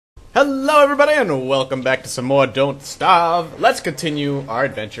Hello everybody and welcome back to some more Don't Starve. Let's continue our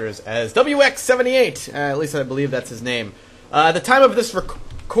adventures as WX78. At least I believe that's his name. At the time of this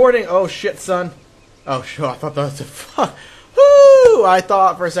recording... Oh shit, son. Oh sure, I thought that was a... Woo! I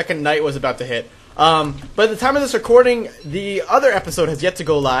thought for a second night was about to hit. But at the time of this recording, the other episode has yet to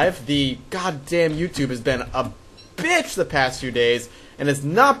go live. The goddamn YouTube has been a bitch the past few days and has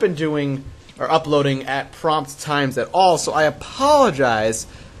not been doing or uploading at prompt times at all, so I apologize.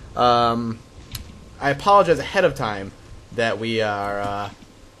 I apologize ahead of time that that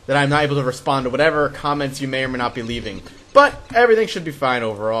I'm not able to respond to whatever comments you may or may not be leaving. But everything should be fine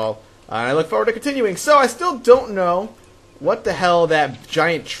overall, and I look forward to continuing. So I still don't know what the hell that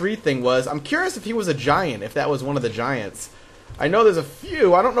giant tree thing was. I'm curious if he was a giant, if that was one of the giants. I know there's a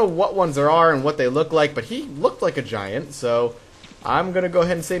few. I don't know what ones there are and what they look like, but he looked like a giant, so I'm going to go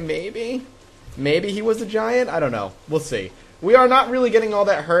ahead and say maybe. Maybe he was a giant? I don't know. We'll see. We are not really getting all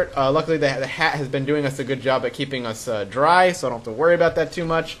that hurt. Luckily, the hat has been doing us a good job at keeping us dry, so I don't have to worry about that too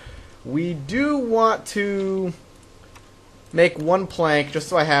much. We do want to make one plank, just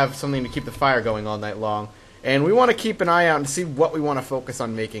so I have something to keep the fire going all night long. And we want to keep an eye out and see what we want to focus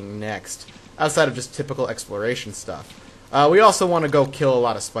on making next, outside of just typical exploration stuff. We also want to go kill a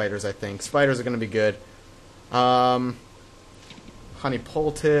lot of spiders, I think. Spiders are going to be good. Honey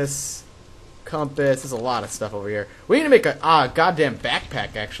poultice... compass. There's a lot of stuff over here. We need to make a goddamn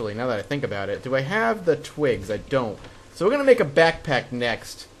backpack, actually, now that I think about it. Do I have the twigs? I don't. So we're going to make a backpack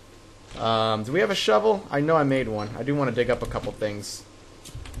next. Do we have a shovel? I know I made one. I do want to dig up a couple things.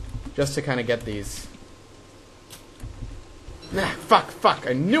 Just to kind of get these. Nah, fuck.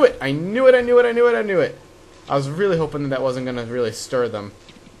 I knew it. I knew it. I was really hoping that wasn't going to really stir them.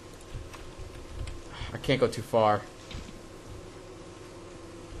 I can't go too far.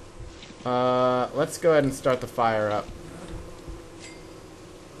 Let's go ahead and start the fire up.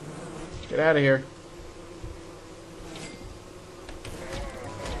 Get out of here.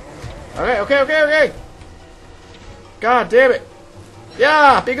 Okay. God damn it.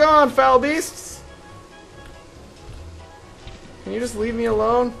 Yeah, be gone, foul beasts. Can you just leave me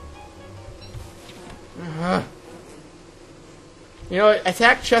alone? You know,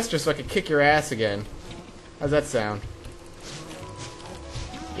 attack Chester so I can kick your ass again. How's that sound?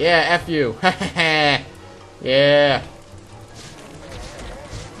 Yeah, F you. Yeah.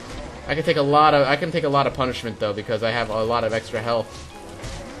 I can take a lot of punishment though because I have a lot of extra health.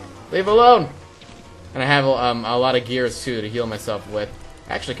 Leave alone. And I have a lot of gears too to heal myself with.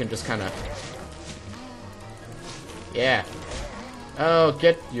 I actually can just kind of. Yeah. Oh,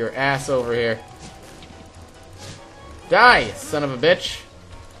 get your ass over here. Die, son of a bitch.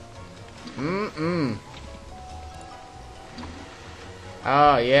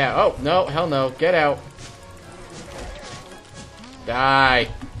 Oh, yeah. Oh, no. Hell no. Get out. Die.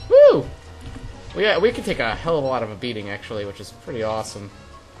 Woo! We can take a hell of a lot of a beating, actually, which is pretty awesome.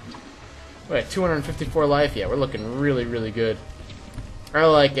 Wait, 254 life? Yeah, we're looking really, really good. I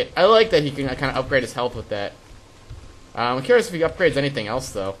like it. I like that he can kind of upgrade his health with that. I'm curious if he upgrades anything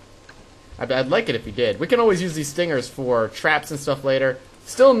else, though. I'd like it if he did. We can always use these stingers for traps and stuff later.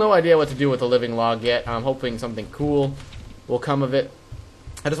 Still no idea what to do with the living log yet. I'm hoping something cool will come of it.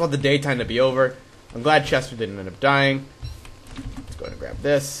 I just want the daytime to be over. I'm glad Chester didn't end up dying. Let's go ahead and grab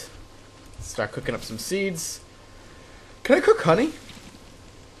this. Start cooking up some seeds. Can I cook honey?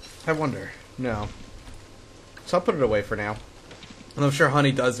 I wonder. No. So I'll put it away for now. And I'm sure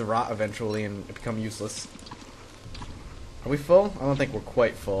honey does rot eventually and become useless. Are we full? I don't think we're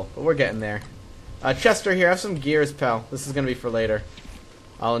quite full, but we're getting there. Chester, here, have some gears, pal. This is going to be for later.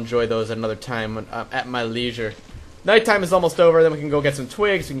 I'll enjoy those at another time when, at my leisure. Nighttime is almost over, then we can go get some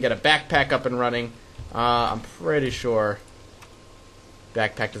twigs, we can get a backpack up and running. I'm pretty sure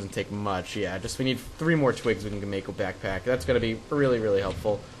backpack doesn't take much. Yeah, just we need 3 more twigs we can make a backpack. That's going to be really, really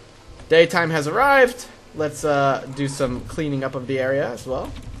helpful. Daytime has arrived. Let's do some cleaning up of the area as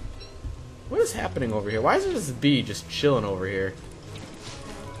well. What is happening over here? Why is there this bee just chilling over here?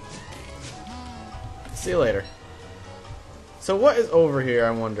 See you later. So what is over here,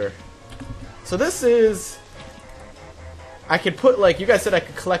 I wonder? So this is... I could put, like, you guys said I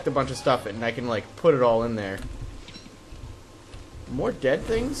could collect a bunch of stuff and I can, like, put it all in there. More dead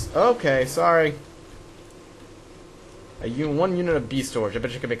things? Okay, sorry. One unit of bee storage. I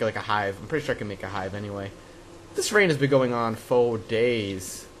bet you can make, like, a hive. I'm pretty sure I can make a hive anyway. This rain has been going on for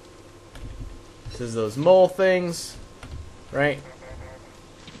days. This is those mole things. Right?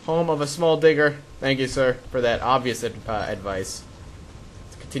 Home of a small digger. Thank you, sir, for that obvious advice.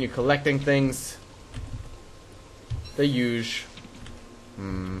 Let's continue collecting things. The huge.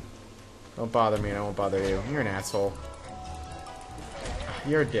 Don't bother me and I won't bother you. You're an asshole.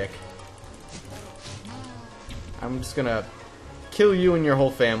 you're a dick. I'm just gonna kill you and your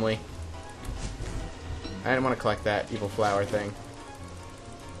whole family. I didn't want to collect that evil flower thing.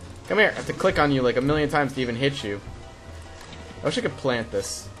 Come here. I have to click on you like a million times to even hit you. I wish I could plant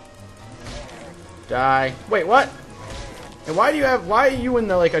this. Die. Wait, what? And why are you in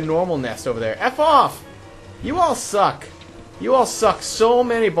the, like, a normal nest over there? F off! You all suck. You all suck so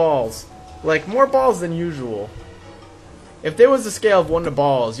many balls. Like, more balls than usual. If there was a scale of 1 to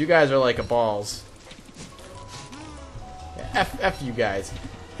balls, you guys are like a balls. Yeah, F you guys.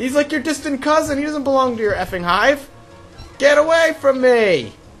 He's like your distant cousin. He doesn't belong to your effing hive. Get away from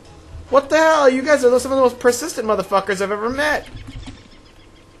me! What the hell? You guys are some of the most persistent motherfuckers I've ever met.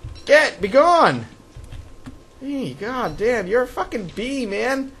 Be gone! Hey, god damn, you're a fucking bee,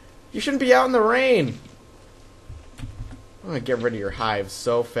 man. You shouldn't be out in the rain. I'm gonna get rid of your hive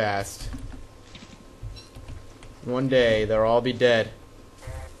so fast. One day, they'll all be dead.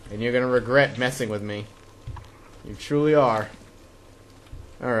 And you're gonna regret messing with me. You truly are.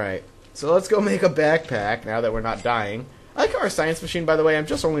 Alright, so let's go make a backpack now that we're not dying. I like our science machine, by the way. I'm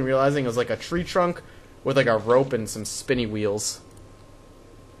just only realizing it was like a tree trunk with like a rope and some spinny wheels.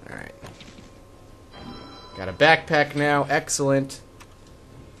 Alright. Got a backpack now. Excellent.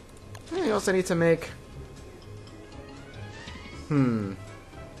 Anything else I need to make?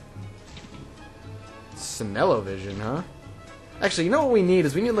 Smell-o-vision, huh? Actually, you know what we need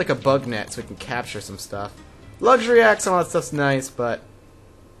is we need like a bug net so we can capture some stuff. Luxury axe and all that stuff's nice, but...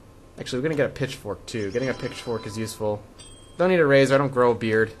 Actually, we're gonna get a pitchfork too. Getting a pitchfork is useful. Don't need a razor, I don't grow a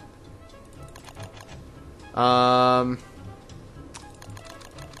beard.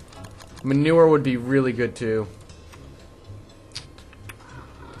 Manure would be really good too.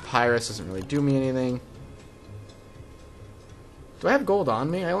 Papyrus doesn't really do me anything. Do I have gold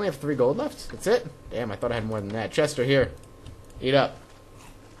on me? I only have 3 gold left. That's it? Damn, I thought I had more than that. Chester, here. Eat up.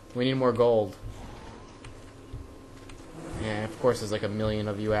 We need more gold. Yeah, of course there's like a million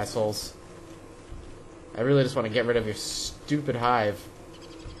of you assholes. I really just want to get rid of your stupid hive.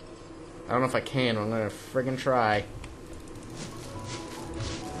 I don't know if I can, but I'm gonna friggin' try.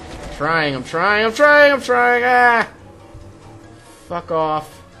 I'm trying! Ah! Fuck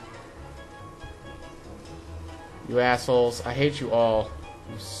off. You assholes. I hate you all.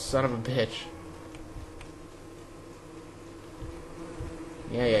 You son of a bitch.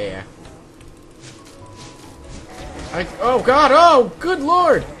 Yeah. Oh god, oh! Good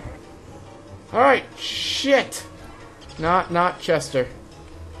lord! Alright, shit! Not Chester.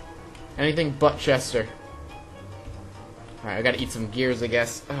 Anything but Chester. Alright, I gotta eat some gears, I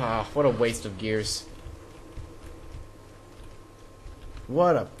guess. Ah, what a waste of gears.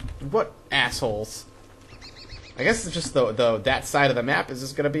 What assholes. I guess it's just that side of the map is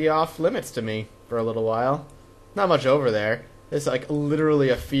just gonna be off limits to me for a little while. Not much over there. It's like literally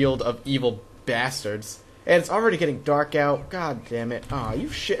a field of evil bastards. And it's already getting dark out. God damn it. Aw, you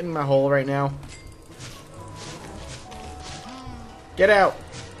shitting my hole right now? Get out.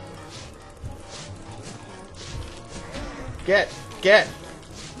 Get.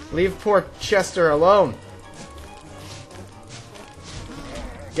 Leave poor Chester alone.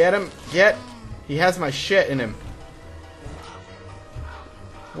 Get him. Get. He has my shit in him.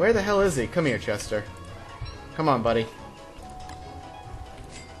 Where the hell is he? Come here, Chester. Come on, buddy.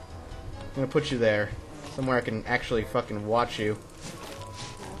 I'm gonna put you there. Somewhere I can actually fucking watch you.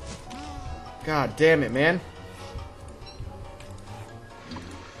 God damn it, man.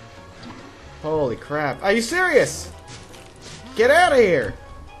 Holy crap. Are you serious? Get out of here!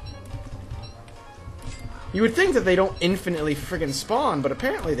 You would think that they don't infinitely friggin' spawn, but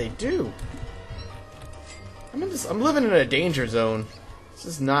apparently they do. I'm living in a danger zone. This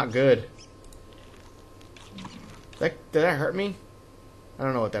is not good. Did that hurt me? I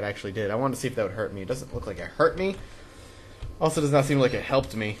don't know what that actually did. I wanted to see if that would hurt me. It doesn't look like it hurt me. Also does not seem like it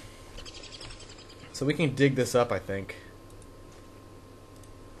helped me. So we can dig this up, I think.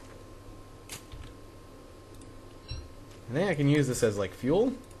 I think I can use this as, like,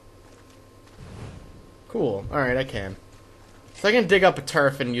 fuel? Cool. Alright, I can. So I can dig up a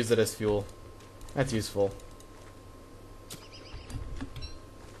turf and use it as fuel. That's useful.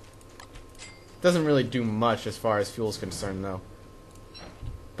 Doesn't really do much as far as fuel is concerned, though.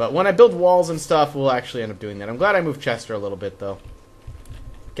 But when I build walls and stuff, we'll actually end up doing that. I'm glad I moved Chester a little bit, though.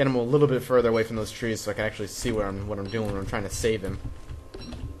 Get him a little bit further away from those trees so I can actually see what I'm doing when I'm trying to save him.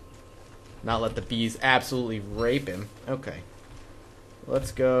 Not let the bees absolutely rape him. Okay.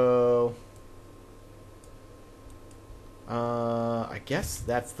 Let's go... I guess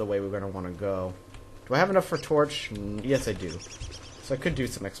that's the way we're going to want to go. Do I have enough for torch? Yes, I do. So I could do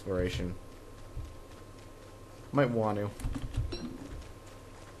some exploration. Might want to.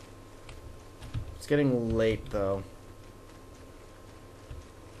 getting late, though.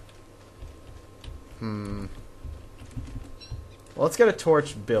 Well, let's get a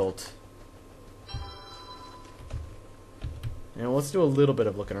torch built. And let's do a little bit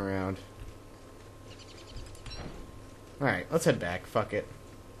of looking around. Alright, let's head back. Fuck it.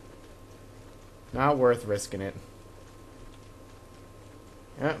 Not worth risking it.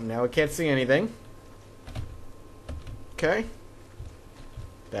 Yep, now we can't see anything. Okay.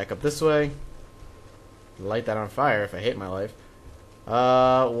 Back up this way. Light that on fire if I hate my life.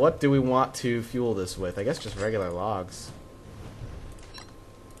 What do we want to fuel this with? I guess just regular logs.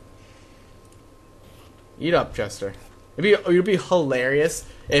 Eat up, Chester. It'd be hilarious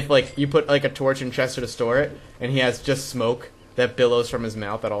if, like, you put, like, a torch in Chester to store it, and he has just smoke that billows from his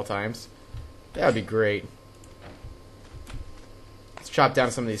mouth at all times. That would be great. Let's chop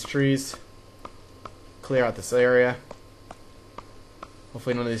down some of these trees. Clear out this area.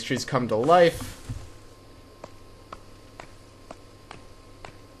 Hopefully none of these trees come to life.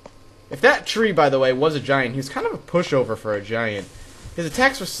 If that tree, by the way, was a giant, he was kind of a pushover for a giant. His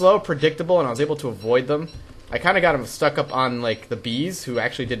attacks were slow, predictable, and I was able to avoid them. I kind of got him stuck up on, like, the bees, who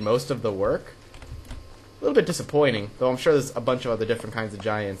actually did most of the work. A little bit disappointing, though I'm sure there's a bunch of other different kinds of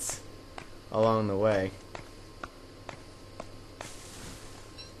giants along the way.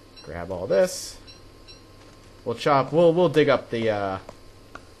 Grab all this. We'll chop, we'll dig up the,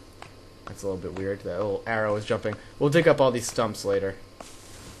 that's a little bit weird, that little arrow is jumping. We'll dig up all these stumps later.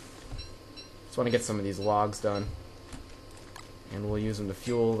 Just want to get some of these logs done. And we'll use them to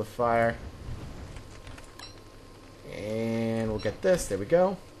fuel the fire. And we'll get this. There we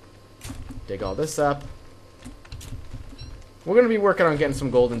go. Dig all this up. We're going to be working on getting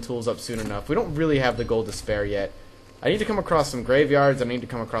some golden tools up soon enough. We don't really have the gold to spare yet. I need to come across some graveyards. I need to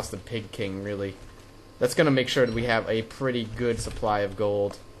come across the Pig King, really. That's going to make sure that we have a pretty good supply of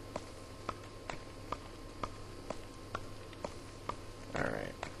gold.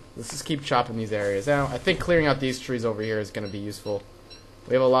 Alright. Let's just keep chopping these areas out. I think clearing out these trees over here is going to be useful.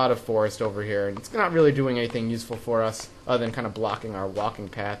 We have a lot of forest over here, and it's not really doing anything useful for us other than kind of blocking our walking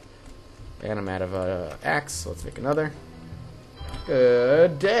path. And I'm out of an axe, so let's make another.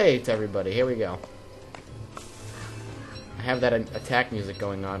 Good day to everybody. Here we go. I have that attack music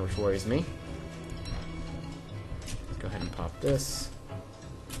going on, which worries me. Let's go ahead and pop this.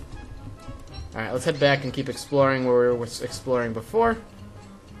 Alright, let's head back and keep exploring where we were exploring before.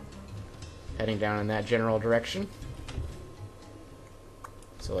 Heading down in that general direction.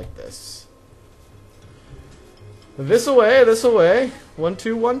 So like this. This away, this away. 1,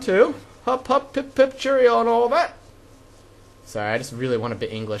 2, 1, 2. Hup, hup, pip, pip, cheerio, and all that. Sorry, I just really want to be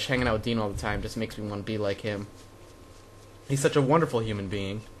English. Hanging out with Dean all the time just makes me want to be like him. He's such a wonderful human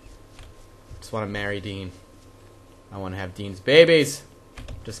being. Just want to marry Dean. I want to have Dean's babies.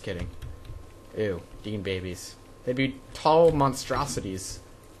 Just kidding. Ew, Dean babies. They'd be tall monstrosities.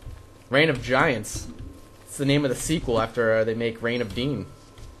 Reign of Giants. It's the name of the sequel after they make Reign of Dean.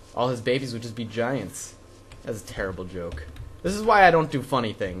 All his babies would just be giants. That's a terrible joke. This is why I don't do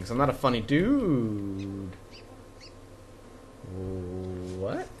funny things. I'm not a funny dude.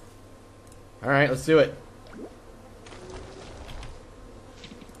 What? Alright, let's do it.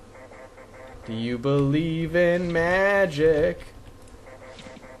 Do you believe in magic?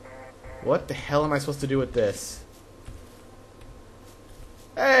 What the hell am I supposed to do with this?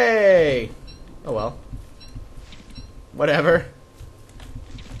 Hey! Oh well. Whatever.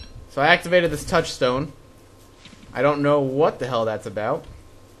 So I activated this touchstone. I don't know what the hell that's about.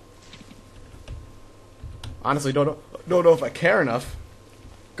 Honestly, don't know if I care enough.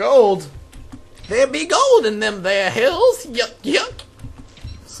 Gold! There be gold in them there hills! Yuck, yuck!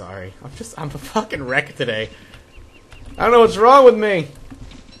 Sorry. I'm a fucking wreck today. I don't know what's wrong with me.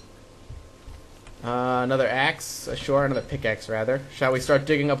 Another axe. Sure, another pickaxe, rather. Shall we start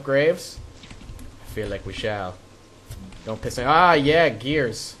digging up graves? I feel like we shall. Don't piss me. Ah, yeah,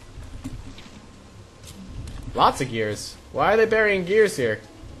 gears. Lots of gears. Why are they burying gears here?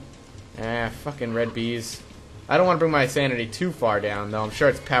 Ah, fucking red bees. I don't want to bring my sanity too far down, though. I'm sure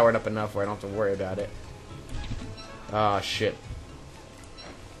it's powered up enough where I don't have to worry about it. Ah, shit.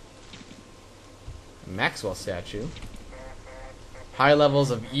 Maxwell statue. High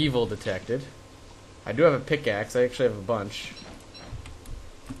levels of evil detected. I do have a pickaxe. I actually have a bunch.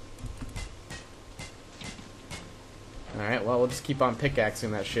 Alright, well, we'll just keep on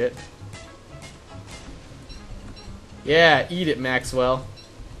pickaxing that shit. Yeah, eat it, Maxwell.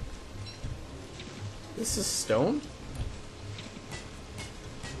 This is stone?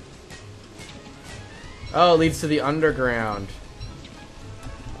 Oh, it leads to the underground.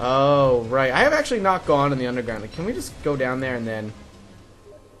 Oh, right. I have actually not gone in the underground. Like, can we just go down there and then...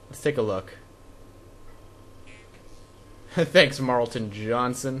 Let's take a look. Thanks, Marlton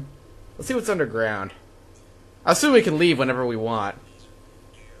Johnson. Let's see what's underground. I assume we can leave whenever we want.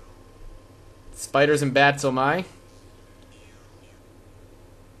 Spiders and bats, oh my.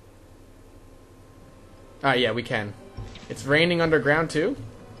 Ah, yeah, we can. It's raining underground, too?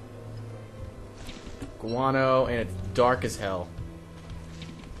 Guano, and it's dark as hell.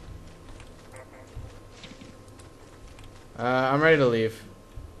 I'm ready to leave.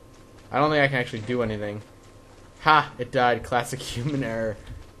 I don't think I can actually do anything. Ha! It died. Classic human error.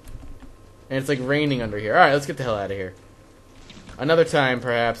 And it's like raining under here. Alright, let's get the hell out of here. Another time,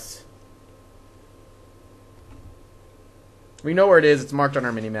 perhaps. We know where it is. It's marked on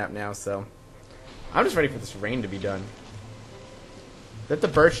our minimap now, so... I'm just ready for this rain to be done. Is that the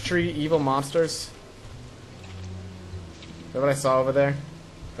birch tree evil monsters? Is that what I saw over there?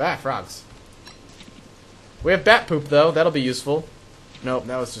 Ah, frogs. We have bat poop, though. That'll be useful. Nope,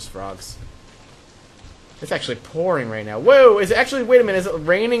 that was just frogs. It's actually pouring right now. Whoa! Is it actually... Wait a minute. Is it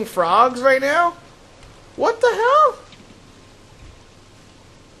raining frogs right now? What the hell?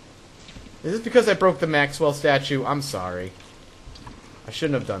 Is this because I broke the Maxwell statue? I'm sorry. I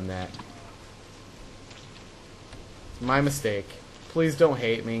shouldn't have done that. It's my mistake. Please don't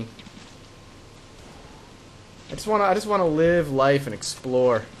hate me. I just wanna live life and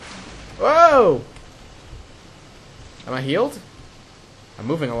explore. Whoa! Am I healed? I'm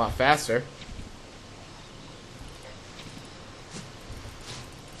moving a lot faster.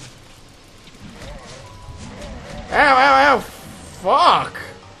 Ow, ow, ow! Fuck!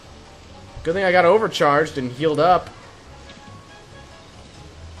 Good thing I got overcharged and healed up.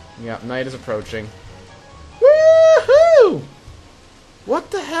 Yeah, night is approaching. Woohoo!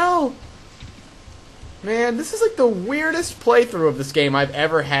 What the hell? Man, this is like the weirdest playthrough of this game I've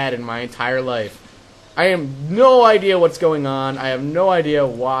ever had in my entire life. I have no idea what's going on. I have no idea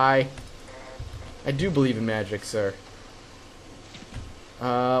why. I do believe in magic, sir.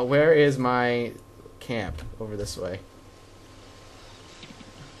 Where is my camp? Over this way.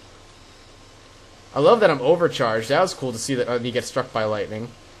 I love that I'm overcharged. That was cool to see that he gets struck by lightning.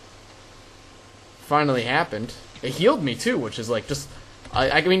 Finally happened. It healed me too, which is like just...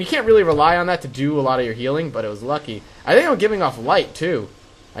 I mean, you can't really rely on that to do a lot of your healing, but it was lucky. I think I'm giving off light too.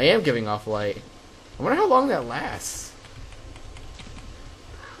 I am giving off light. I wonder how long that lasts.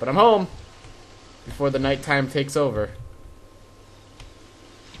 But I'm home before the nighttime takes over.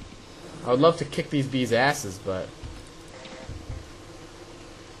 I would love to kick these bees' asses, but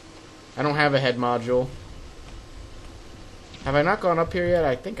I don't have a head module. Have I not gone up here yet?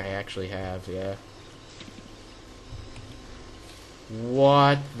 I think I actually have, yeah.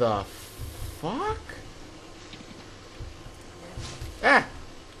 What the fuck? Ah!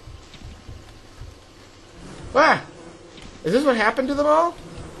 Ah! Is this what happened to them all?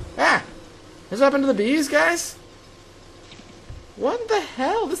 Ah! This what happened to the bees, guys? What the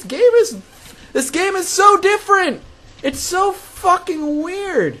hell? This game is so different! It's so fucking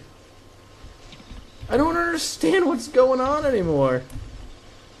weird! I don't understand what's going on anymore.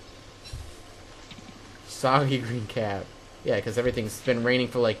 Soggy green cap. Yeah, because everything's been raining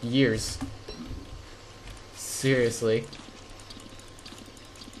for like years. Seriously.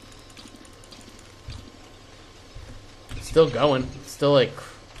 Still going. Still like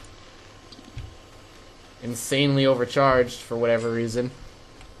insanely overcharged for whatever reason.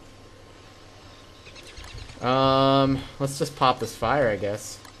 Let's just pop this fire, I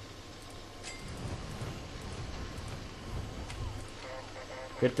guess.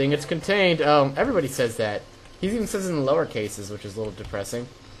 Good thing it's contained. Everybody says that. He even says it in lower cases, which is a little depressing.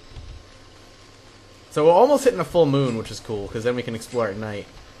 So we're almost hitting a full moon, which is cool, because then we can explore at night.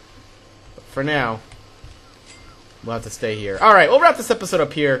 But for now, we'll have to stay here. Alright, we'll wrap this episode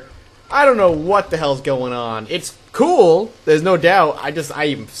up here. I don't know what the hell's going on. It's cool, there's no doubt. I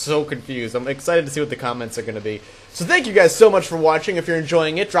am so confused. I'm excited to see what the comments are going to be. So thank you guys so much for watching. If you're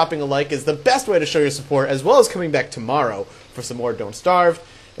enjoying it, dropping a like is the best way to show your support, as well as coming back tomorrow for some more Don't Starve.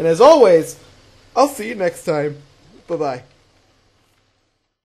 And as always, I'll see you next time. Bye-bye.